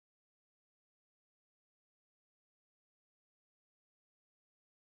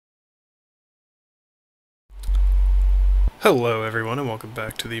Hello everyone and welcome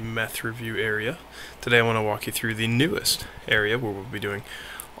back to the Meth review area. Today I want to walk you through the newest area where we'll be doing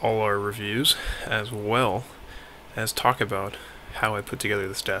all our reviews as well as talk about how I put together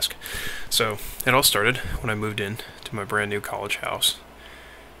this desk. So it all started when I moved in to my brand new college house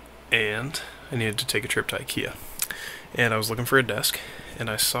and I needed to take a trip to IKEA. And I was looking for a desk and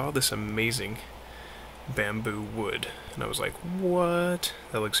I saw this amazing bamboo wood and I was like, what?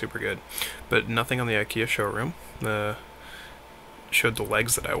 That looks super good. But nothing on the IKEA showroom showed the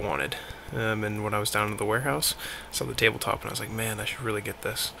legs that I wanted. And when I was down in the warehouse, I saw the tabletop and I was like, man, I should really get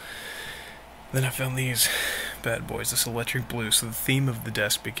this. Then I found these bad boys, this electric blue. So the theme of the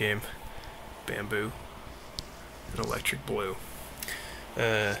desk became bamboo and electric blue.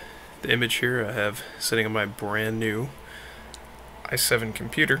 The image here I have sitting on my brand new i7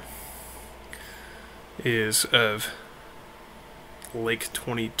 computer is of Lake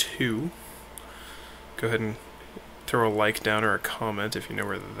 22. Go ahead and throw a like down or a comment if you know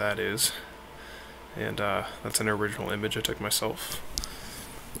where that is. And that's an original image I took myself.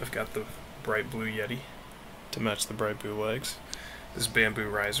 I've got the bright blue Yeti to match the bright blue legs. This bamboo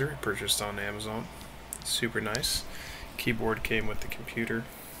riser I purchased on Amazon. Super nice. Keyboard came with the computer.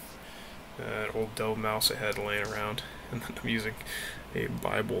 An old Dell mouse I had laying around. And then I'm using a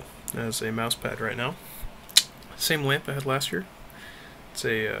Bible as a mouse pad right now. Same lamp I had last year. It's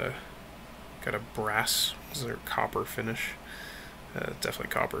a got a brass or copper finish. Definitely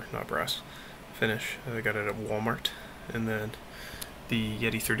copper, not brass finish. I got it at Walmart. And then the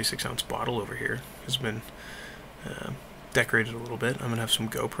Yeti 36-ounce bottle over here has been decorated a little bit. I'm going to have some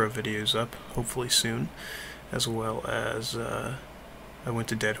GoPro videos up, hopefully soon, as well as I went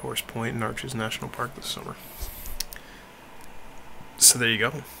to Dead Horse Point in Arches National Park this summer. So there you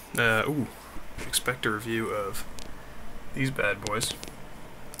go. Expect a review of these bad boys.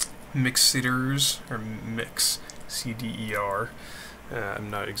 Mixeders, or Mix, C-D-E-R. I'm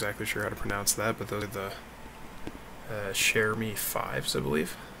not exactly sure how to pronounce that, but those are the Share Me 5s, I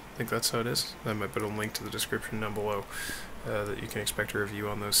believe. I think that's how it is. I might put a link to the description down below that you can expect a review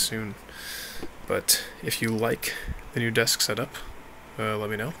on those soon. But if you like the new desk setup, let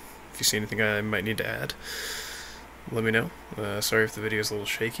me know. If you see anything I might need to add, let me know. Sorry if the video is a little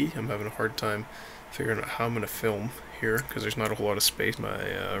shaky. I'm having a hard time figuring out how I'm going to film here because there's not a whole lot of space in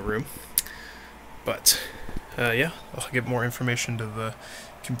my room. But yeah, I'll get more information to the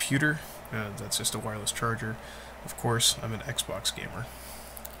computer. That's just a wireless charger. Of course, I'm an Xbox gamer.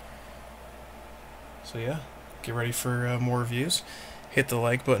 So yeah, get ready for more reviews. Hit the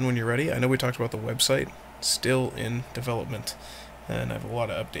like button when you're ready. I know we talked about the website, still in development, and I have a lot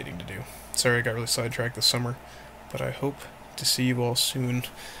of updating to do. Sorry I got really sidetracked this summer, but I hope to see you all soon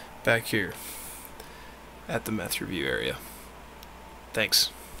back here at the Meth review area. Thanks.